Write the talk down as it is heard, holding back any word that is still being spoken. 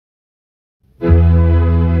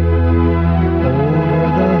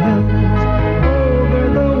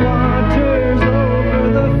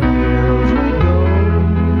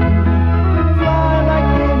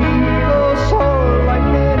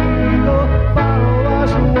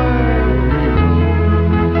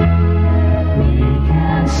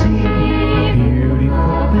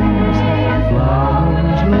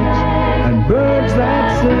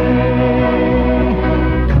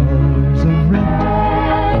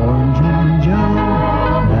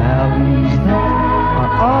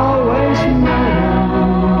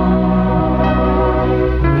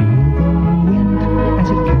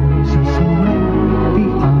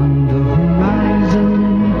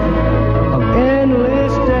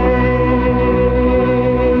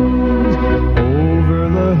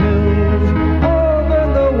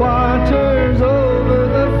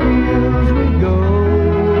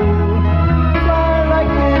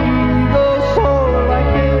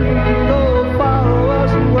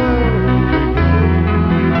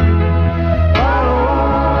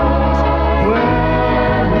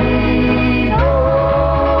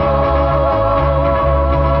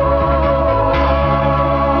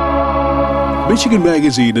Michigan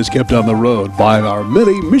Magazine is kept on the road by our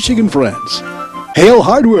many Michigan friends. Hale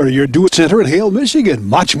Hardware, your do-it-center in Hale, Michigan.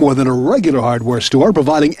 Much more than a regular hardware store,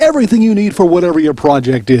 providing everything you need for whatever your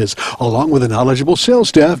project is, along with a knowledgeable sales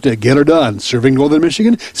staff to get her done. Serving Northern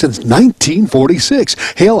Michigan since 1946.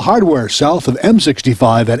 Hale Hardware, south of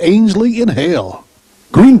M65 at Ainsley in Hale.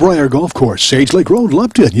 Greenbrier Golf Course, Sage Lake Road,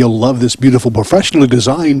 Lupton. You'll love this beautiful, professionally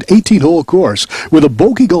designed 18-hole course with a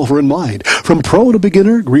bogey golfer in mind. From pro to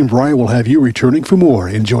beginner, Greenbrier will have you returning for more.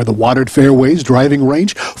 Enjoy the watered fairways, driving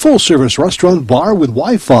range, full-service restaurant, bar with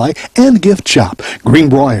Wi-Fi, and gift shop.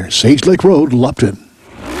 Greenbrier, Sage Lake Road, Lupton.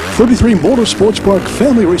 33 Motorsports Park,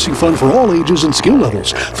 family racing fun for all ages and skill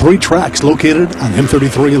levels. 3 tracks located on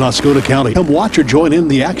M33 in Oscoda County. Come watch or join in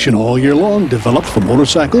the action all year long. Developed for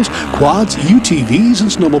motorcycles, quads, UTVs,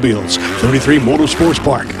 and snowmobiles. 33 Motorsports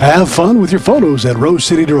Park. Have fun with your photos at Rose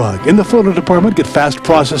City Drug. In the photo department, get fast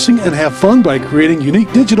processing and have fun by creating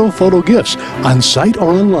unique digital photo gifts on site or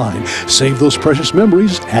online. Save those precious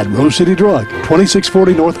memories at Rose City Drug,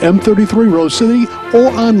 2640 North M33, Rose City, or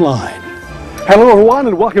online. Hello everyone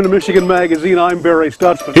and welcome to Michigan Magazine. I'm Barry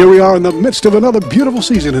Stutesman. Here we are in the midst of another beautiful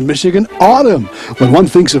season in Michigan, autumn. When one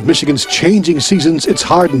thinks of Michigan's changing seasons, it's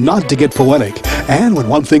hard not to get poetic. And when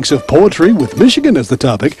one thinks of poetry with Michigan as the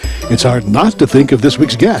topic, it's hard not to think of this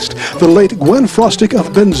week's guest, the late Gwen Frostic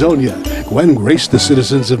of Benzonia. Gwen graced the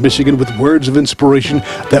citizens of Michigan with words of inspiration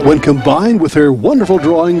that, when combined with her wonderful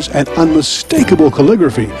drawings and unmistakable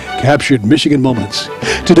calligraphy, captured Michigan moments.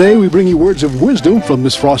 Today we bring you words of wisdom from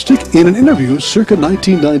Miss Frostic in an interview circa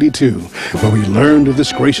 1992, where we learned of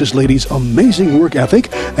this gracious lady's amazing work ethic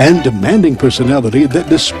and demanding personality that,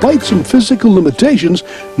 despite some physical limitations,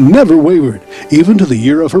 never wavered, even to the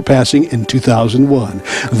year of her passing in 2001.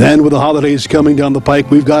 Then, with the holidays coming down the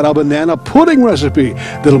pike, we've got a banana pudding recipe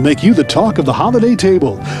that'll make you the talk of the holiday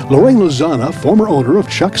table. Lorraine Lizana, former owner of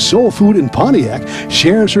Chuck's Soul Food in Pontiac,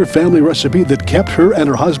 shares her family recipe that kept her and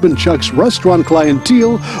her husband Chuck's restaurant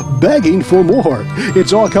clientele begging for more.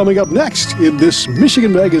 It's all coming up next in this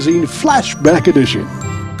Michigan Magazine Flashback Edition.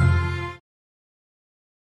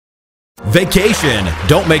 Vacation.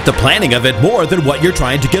 Don't make the planning of it more than what you're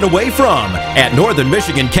trying to get away from. At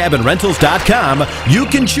northernmichigancabinrentals.com, you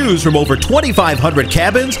can choose from over 2,500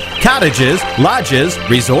 cabins, cottages, lodges,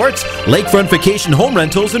 resorts, lakefront vacation home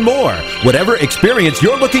rentals, and more. Whatever experience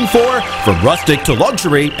you're looking for, from rustic to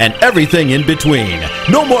luxury and everything in between.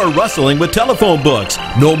 No more rustling with telephone books.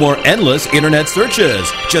 No more endless internet searches.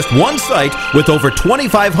 Just one site with over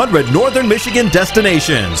 2,500 Northern Michigan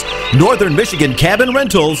destinations.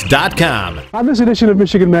 northernmichigancabinrentals.com. On this edition of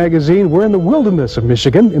Michigan Magazine, we're in the wilderness of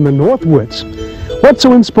Michigan, in the Northwoods. What's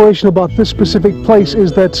so inspirational about this specific place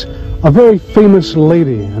is that a very famous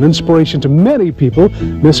lady, an inspiration to many people,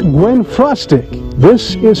 Miss Gwen Frostic.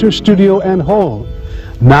 This is her studio and home.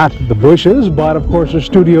 Not the bushes, but of course her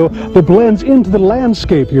studio that blends into the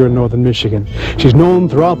landscape here in northern Michigan. She's known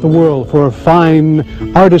throughout the world for her fine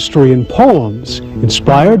artistry and poems,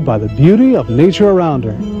 inspired by the beauty of nature around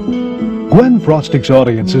her. Gwen Frostic's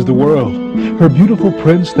audience is the world. Her beautiful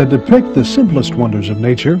prints that depict the simplest wonders of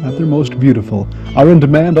nature at their most beautiful are in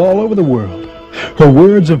demand all over the world. Her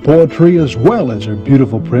words of poetry as well as her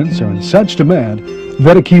beautiful prints are in such demand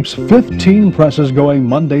that it keeps 15 presses going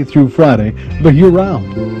Monday through Friday the year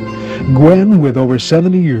round. Gwen, with over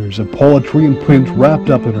 70 years of poetry and print wrapped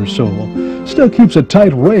up in her soul, still keeps a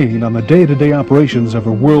tight rein on the day-to-day operations of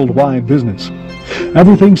her worldwide business.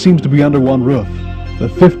 Everything seems to be under one roof. The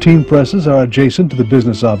 15 presses are adjacent to the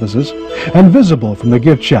business offices and visible from the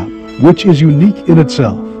gift shop, which is unique in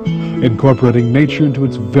itself, incorporating nature into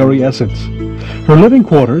its very essence. Her living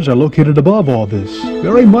quarters are located above all this,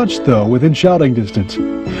 very much, though, within shouting distance.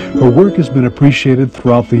 Her work has been appreciated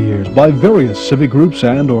throughout the years by various civic groups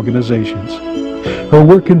and organizations. Her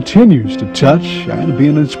work continues to touch and be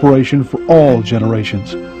an inspiration for all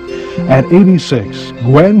generations. At 86,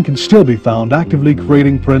 Gwen can still be found actively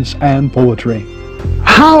creating prints and poetry.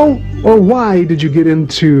 How or why did you get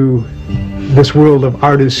into this world of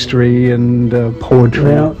artistry and poetry?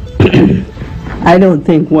 Well, I don't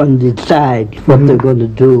think one decides what they're going to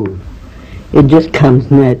do. It just comes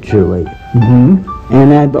naturally.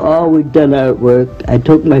 And I've always done artwork. I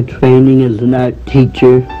took my training as an art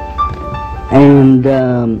teacher. And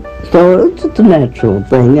so it's just a natural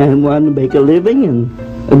thing. I wanted to make a living, and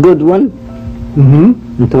a good one.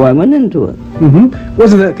 And so I went into it.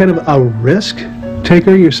 Wasn't that kind of a risk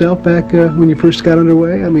taker yourself back when you first got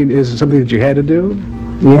underway? I mean, is it something that you had to do?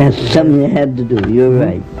 Yes, something you had to do. You're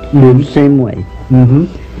right. You're the same way.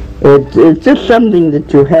 It's just something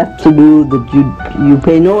that you have to do, that you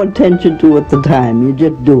pay no attention to at the time. You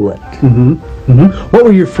just do it. What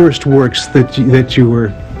were your first works that you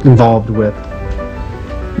were involved with?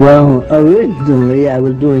 Well, originally I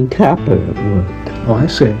was doing copper work. Oh, I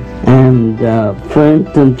see. And for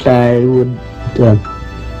instance, I would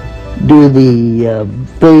do the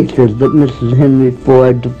vases that Mrs. Henry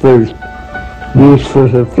Ford first used for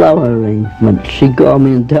her flower arrangement. She'd call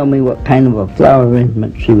me and tell me what kind of a flower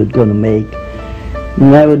arrangement she was going to make.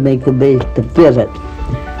 And I would make the vase to fit it.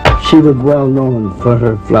 She was well known for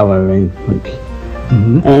her flower arrangements.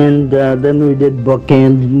 And then we did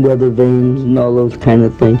bookends and weather vanes and all those kind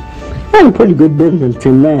of things. I had a pretty good business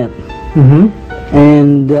in that.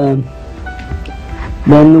 And then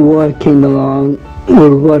the war came along,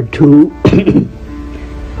 World War II,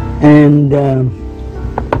 and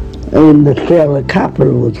the sale of copper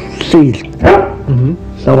was ceased.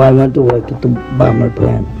 So I went to work at the bomber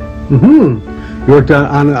plant. You worked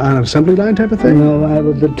on an assembly line type of thing? No, I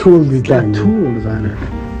was a tool designer. A tool designer.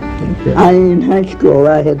 Okay. In high school,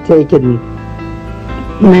 I had taken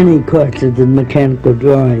many courses in mechanical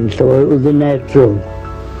drawing, so it was a natural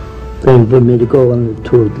thing for me to go on the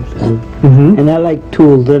tool design. And I like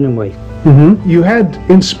tools anyway. You had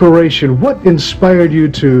inspiration. What inspired you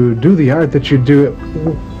to do the art that you do?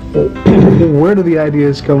 Where do the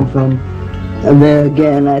ideas come from? And there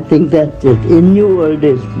again, I think that's just in you or it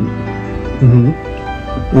isn't.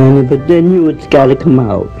 And if it's in you, it's got to come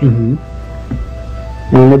out.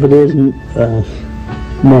 And if it isn't,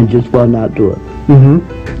 then just well not do it.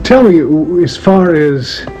 Tell me, as far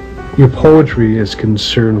as your poetry is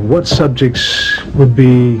concerned, what subjects would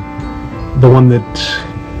be the one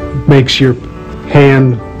that makes your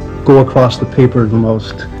hand go across the paper the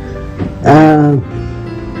most?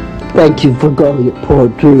 Thank you for calling it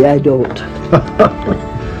poetry. I don't.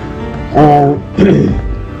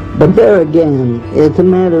 But there again, it's a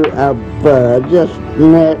matter of just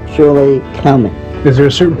naturally coming. Is there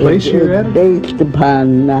a certain place you're at? It's based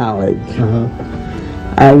upon knowledge.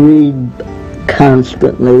 I read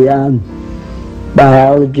constantly on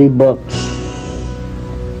biology books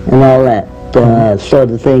and all that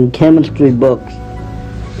sort of thing, chemistry books.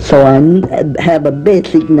 So I have a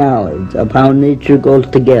basic knowledge of how nature goes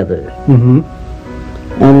together. And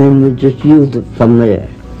then we just use it from there.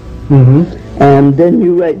 And then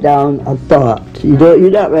you write down a thought.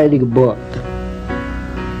 You're not writing a book.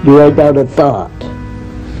 You write down a thought.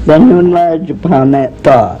 Then you enlarge upon that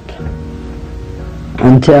thought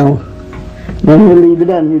until then you leave it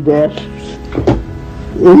on your desk.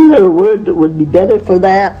 Is there a word that would be better for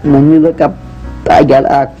that? And then you look up, I got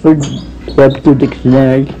Oxford Webster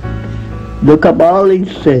Dictionary, look up all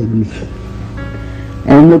these things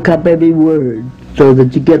and look up every word so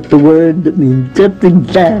that you get the word that means just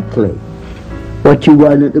exactly what you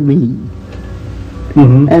want it to mean.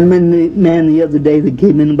 And when the man the other day that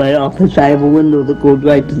came in my office, I have a window that goes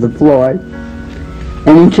right to the floor,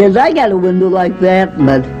 and he says, I got a window like that,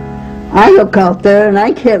 but I look out there and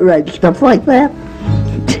I can't write stuff like that.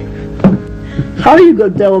 How are you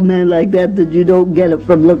going to tell a man like that you don't get it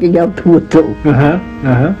from looking out the window?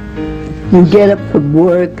 You get it from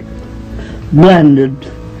work, blended.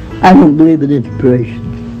 I don't believe in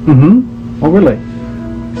inspiration. Oh, really?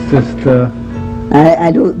 It's just...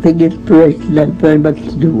 I don't think inspiration has very much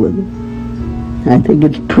to do with it. I think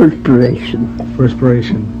it's perspiration.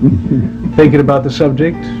 Perspiration. Thinking about the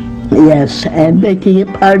subject? Yes, and making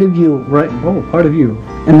it part of you. Right. Oh, part of you.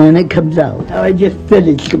 And then it comes out. I just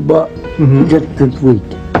finished the book just this week.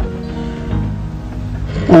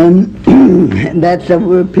 And that's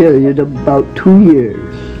over a period of about 2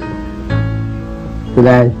 years that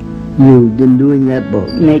I used in doing that book.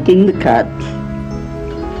 Making the cuts,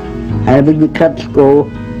 having the cuts go,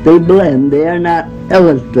 they blend. They are not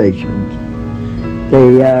illustrations.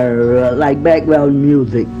 They are like background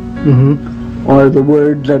music, or the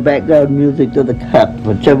words are background music to the cut,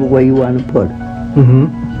 whichever way you want to put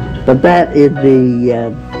it. But that is the,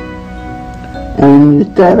 and you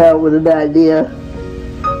start out with an idea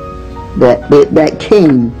that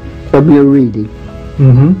came from your reading,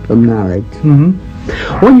 from knowledge.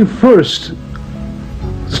 When you first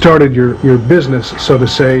started your business, so to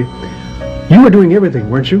say, you were doing everything,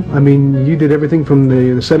 weren't you? I mean, you did everything from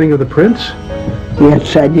the setting of the prints?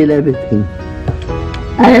 Yes, I did everything.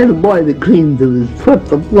 I had a boy that cleaned the swept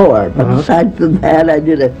the floor, but aside from that, I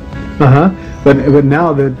did it. But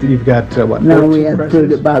now that you've got, what, now we have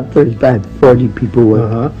about 35, 40 people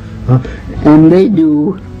working. And they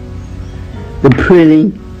do the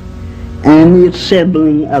printing and the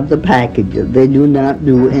assembling of the packages. They do not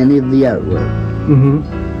do any of the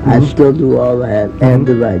artwork. I still do all that, and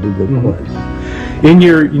the writing, of course. In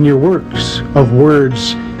your works of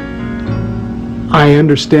words, I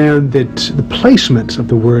understand that the placement of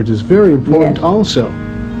the words is very important also.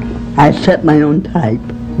 I set my own type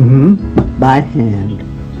by hand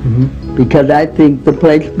because I think the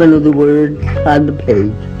placement of the words on the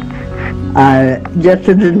page are just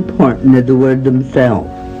as important as the words themselves.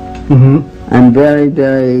 I'm very,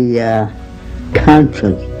 very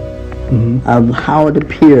conscious of how it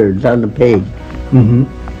appears on the page.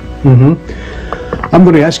 I'm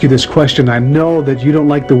going to ask you this question. I know that you don't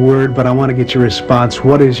like the word, but I want to get your response.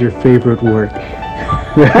 What is your favorite word?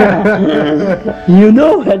 You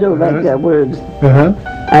know I don't like that word.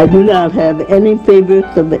 I do not have any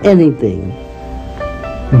favorites of anything.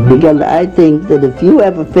 Because I think that if you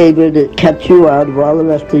have a favorite, it cuts you out of all the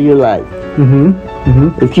rest of your life.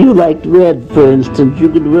 If you liked red, for instance, you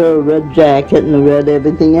could wear a red jacket and a red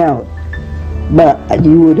everything else. But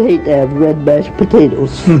you would hate to have red mashed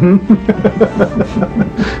potatoes.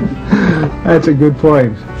 That's a good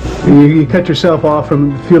point. You cut yourself off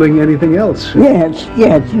from feeling anything else. Yes,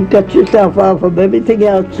 you cut yourself off from everything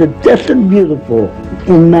else that's just as beautiful.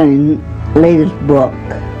 In my latest book,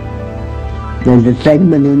 there's a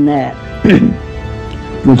segment in that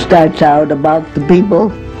that starts out about the people,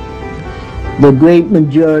 the great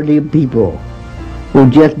majority of people who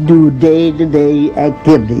just do day-to-day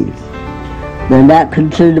activities. They're not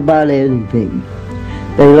concerned about anything.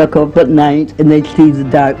 They look up at night and they see the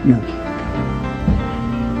darkness.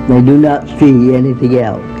 They do not see anything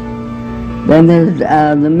else. Then there's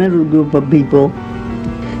the middle group of people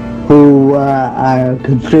who are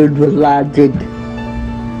concerned with logic.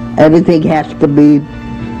 Everything has to be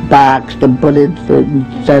boxed and put in certain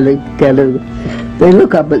settings together. They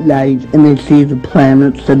look up at night and they see the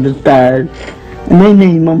planets and the stars, and they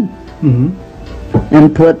name them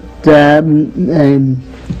and put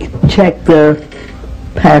check their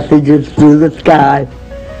passages through the sky,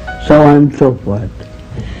 so on and so forth.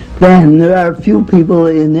 Then there are a few people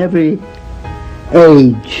in every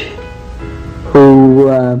age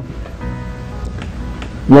who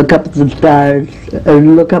look up at the stars, or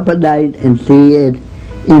look up at night and see it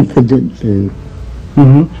infinitely.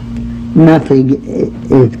 Nothing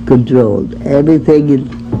is controlled. Everything is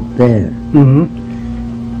there.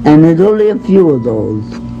 And there's only a few of those.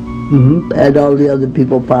 And all the other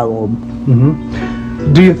people follow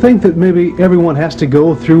them. Do you think that maybe everyone has to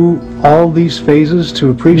go through all these phases to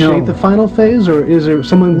appreciate the final phase, or is there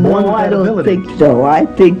someone born with that ability? No, I don't think so. I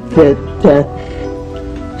think that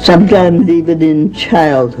sometimes even in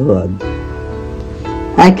childhood,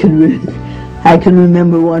 I can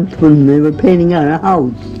remember once when they were painting on a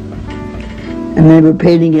house, and they were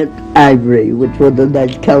painting it ivory, which was a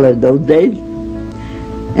nice color those days.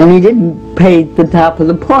 And he didn't paint the top of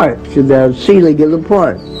the porch, the ceiling of the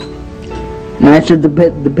porch. And I said to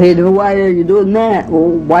the painter, why are you doing that?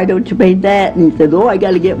 Well, why don't you paint that? And he said, oh, I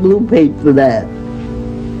got to get blue paint for that.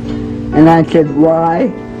 And I said,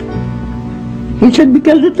 why? He said,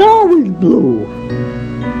 because it's always blue.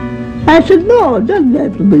 I said, no, it doesn't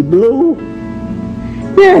have to be blue.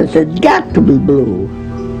 Yes, it's got to be blue.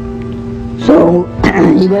 So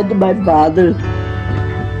he went to my father.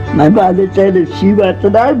 My father said if she wants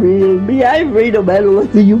an ivory, it'll be ivory no matter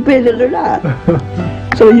whether you paint it or not.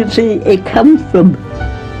 So you see, it comes from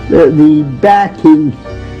the backing.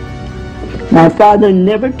 My father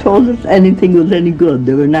never told us anything was any good.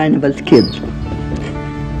 There were 9 of us kids.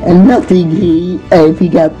 And nothing, if he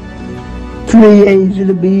got 3 A's and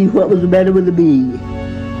a B, what was the matter with the B?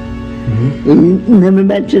 He never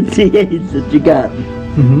mentioned the A's that you got.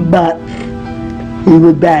 But he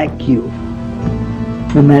would back you,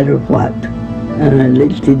 no matter what. At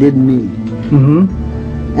least he didn't mean.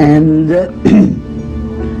 And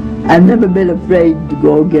I've never been afraid to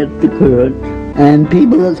go against the current. And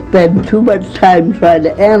people that spend too much time trying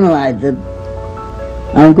to analyze it,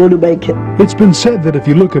 I'm going to make it. It's been said that if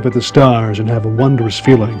you look up at the stars and have a wondrous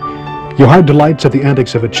feeling, your heart delights at the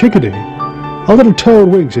antics of a chickadee. A little toad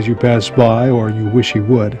winks as you pass by, or you wish he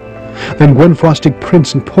would. Then Gwen Frostic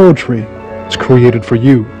prints and poetry is created for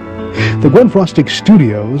you. The Gwen Frostic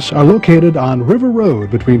Studios are located on River Road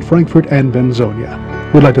between Frankfort and Benzonia.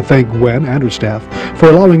 We'd like to thank Gwen and her staff for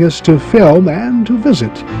allowing us to film and to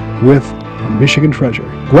visit with a Michigan treasure,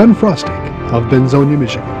 Gwen Frostic of Benzonia,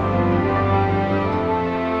 Michigan.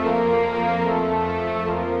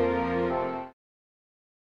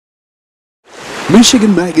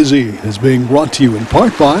 Michigan Magazine is being brought to you in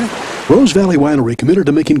part by Rose Valley Winery, committed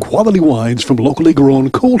to making quality wines from locally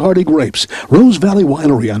grown cold-hardy grapes. Rose Valley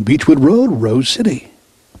Winery on Beechwood Road, Rose City.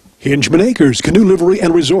 Hingeman Acres, Canoe Livery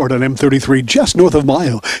and Resort on M33 just north of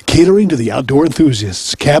Mayo, catering to the outdoor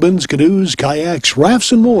enthusiasts. Cabins, canoes, kayaks,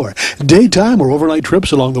 rafts, and more. Daytime or overnight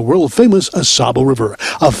trips along the world-famous Asabo River.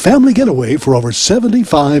 A family getaway for over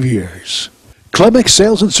 75 years. Clemex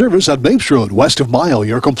Sales and Service on Mapes Road, west of Mayo,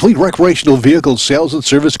 your complete recreational vehicle sales and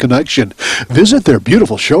service connection. Visit their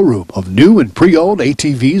beautiful showroom of new and pre-owned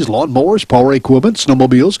ATVs, lawnmowers, power equipment,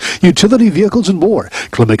 snowmobiles, utility vehicles, and more.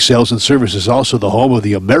 Clemex Sales and Service is also the home of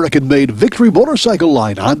the American-made Victory motorcycle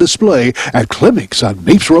line on display at Clemex on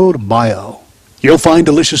Mapes Road, Mayo. You'll find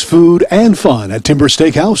delicious food and fun at Timber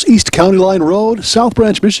Steakhouse, East County Line Road, South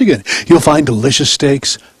Branch, Michigan. You'll find delicious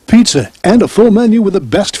steaks, pizza, and a full menu with the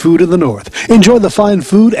best food in the North. Enjoy the fine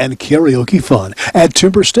food and karaoke fun at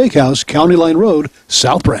Timber Steakhouse, County Line Road,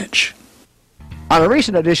 South Branch. On a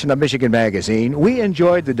recent edition of Michigan Magazine, we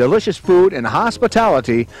enjoyed the delicious food and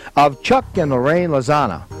hospitality of Chuck and Lorraine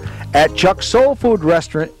Lizana at Chuck's Soul Food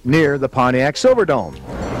Restaurant near the Pontiac Silverdome.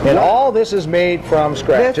 And all this is made from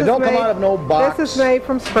scratch. It don't come out of no box. This is made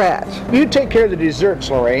from scratch. You take care of the desserts,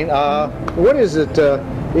 Lorraine. What is it?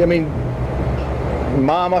 I mean,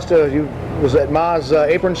 Ma must have, was that Ma's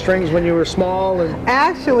apron strings when you were small? And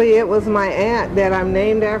Actually, it was my aunt that I'm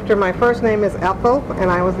named after. My first name is Ethel, and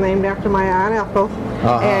I was named after my aunt Ethel.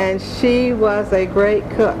 And she was a great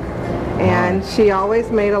cook. And she always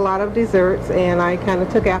made a lot of desserts, and I kind of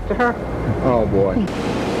took after her. Oh, boy.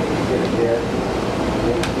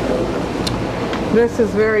 This is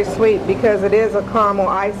very sweet because it is a caramel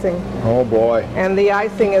icing. Oh, boy. And the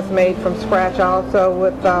icing is made from scratch also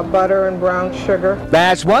with butter and brown sugar.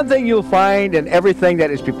 That's one thing you'll find in everything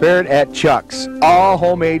that is prepared at Chuck's, all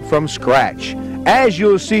homemade from scratch. As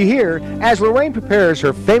you'll see here, as Lorraine prepares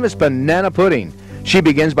her famous banana pudding, she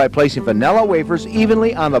begins by placing vanilla wafers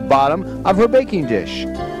evenly on the bottom of her baking dish.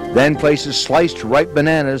 Then places sliced ripe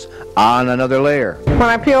bananas on another layer. When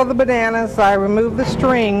I peel the bananas, I remove the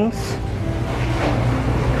strings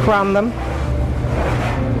from them.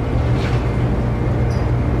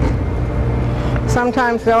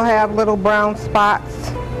 Sometimes they'll have little brown spots,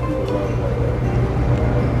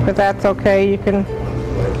 but that's okay. You can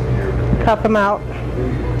cut them out.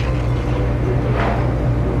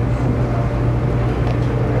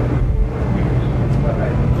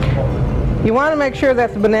 You want to make sure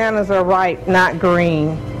that the bananas are ripe, not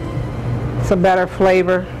green. It's a better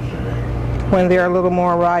flavor when they're a little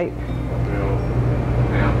more ripe.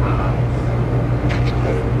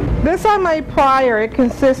 This I made prior. It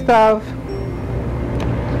consists of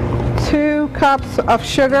 2 cups of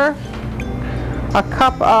sugar, a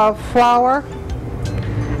cup of flour,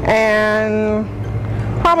 and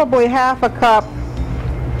probably half a cup,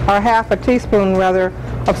 or half a teaspoon rather,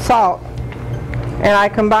 of salt. And I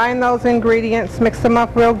combine those ingredients, mix them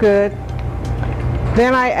up real good.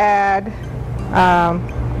 Then I add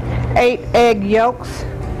 8 egg yolks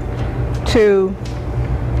to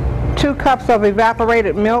 2 cups of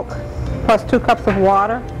evaporated milk plus 2 cups of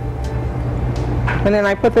water. And then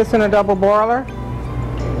I put this in a double boiler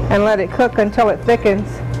and let it cook until it thickens.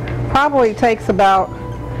 Probably takes about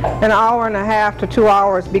an hour and a half to 2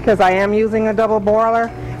 hours because I am using a double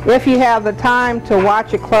boiler. If you have the time to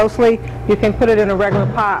watch it closely, you can put it in a regular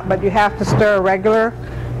pot, but you have to stir regular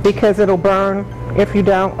because it'll burn if you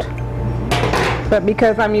don't. But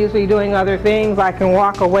because I'm usually doing other things, I can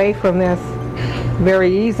walk away from this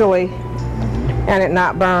very easily and it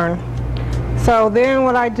not burn. So then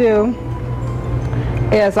what I do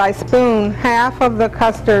is I spoon half of the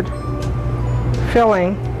custard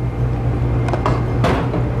filling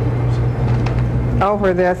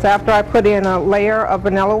over this after I put in a layer of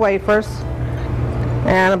vanilla wafers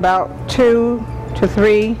and about 2 to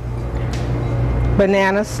 3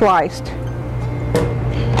 bananas sliced,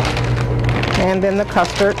 and then the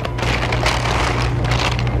custard.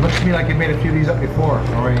 Looks to me like you made a few of these up before,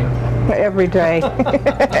 Lorraine. Every day.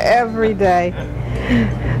 Every day.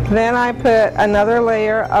 Then I put another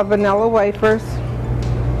layer of vanilla wafers.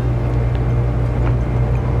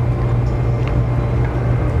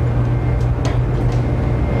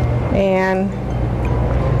 And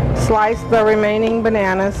slice the remaining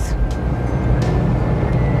bananas.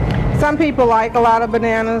 Some people like a lot of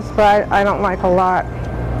bananas, but I don't like a lot.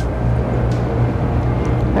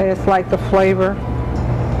 I just like the flavor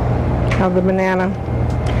of the banana.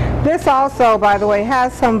 This also, by the way,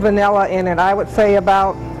 has some vanilla in it. I would say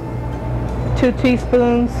about 2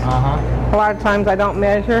 teaspoons. A lot of times I don't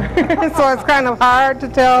measure, so it's kind of hard to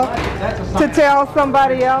tell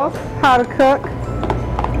somebody else how to cook.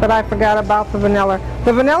 But I forgot about the vanilla.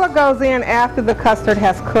 The vanilla goes in after the custard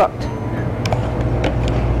has cooked.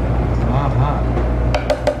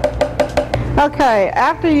 Okay,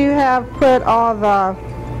 after you have put all the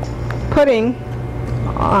pudding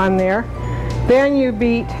on there, then you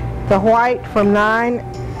beat the white from 9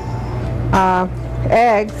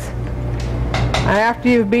 eggs. And after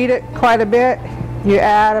you beat it quite a bit, you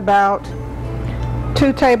add about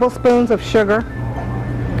 2 tablespoons of sugar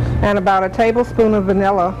and about a tablespoon of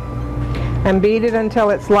vanilla, and beat it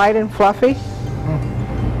until it's light and fluffy.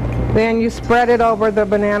 Then you spread it over the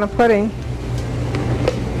banana pudding.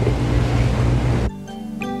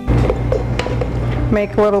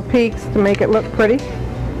 Make little peaks to make it look pretty.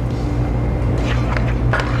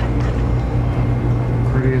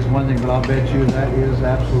 Pretty is one thing, but I'll bet you that is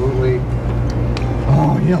absolutely,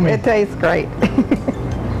 oh, yummy. It tastes great.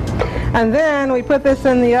 And then we put this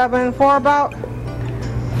in the oven for about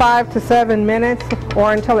 5 to 7 minutes,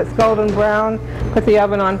 or until it's golden brown. Put the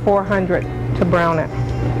oven on 400 to brown it.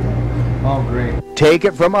 Oh, great. Take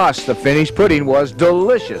it from us, the finished pudding was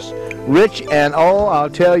delicious, rich, and oh, I'll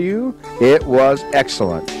tell you, it was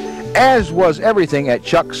excellent. As was everything at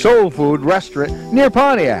Chuck's Soul Food Restaurant near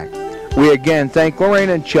Pontiac. We again thank Lorraine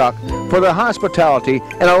and Chuck for their hospitality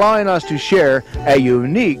and allowing us to share a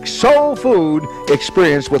unique soul food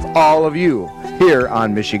experience with all of you here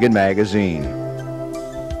on Michigan Magazine.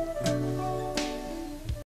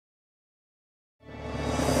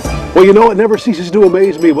 Well, you know, it never ceases to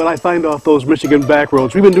amaze me when I find off those Michigan back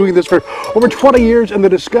roads. We've been doing this for over 20 years, and the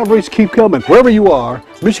discoveries keep coming. Wherever you are,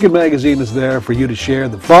 Michigan Magazine is there for you to share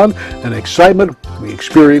the fun and excitement we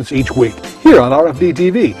experience each week here on RFD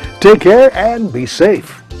TV. Take care and be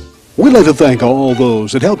safe. We'd like to thank all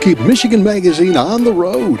those that help keep Michigan Magazine on the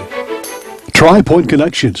road. Tri-Point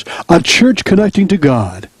Connections, a church connecting to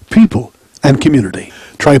God, people, and community.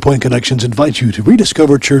 Tri-Point Connections invites you to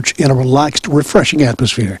rediscover church in a relaxed, refreshing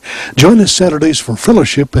atmosphere. Join us Saturdays for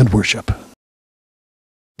fellowship and worship.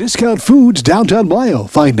 Discount Foods Downtown Mile.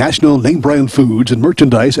 Find national name brand foods and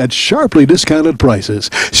merchandise at sharply discounted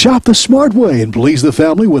prices. Shop the smart way and please the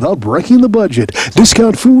family without breaking the budget.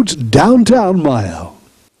 Discount Foods Downtown Mile.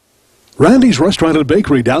 Randy's Restaurant and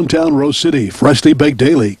Bakery, downtown Rose City. Freshly baked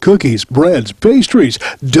daily, cookies, breads, pastries,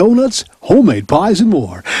 donuts, homemade pies, and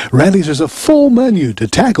more. Randy's has a full menu to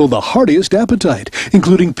tackle the heartiest appetite,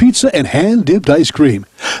 including pizza and hand-dipped ice cream.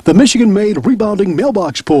 The Michigan-made rebounding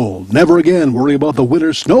mailbox pole. Never again worry about the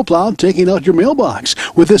winter snowplow taking out your mailbox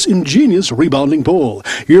with this ingenious rebounding pole.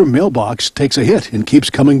 Your mailbox takes a hit and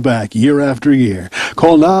keeps coming back year after year.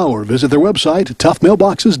 Call now or visit their website,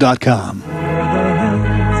 toughmailboxes.com.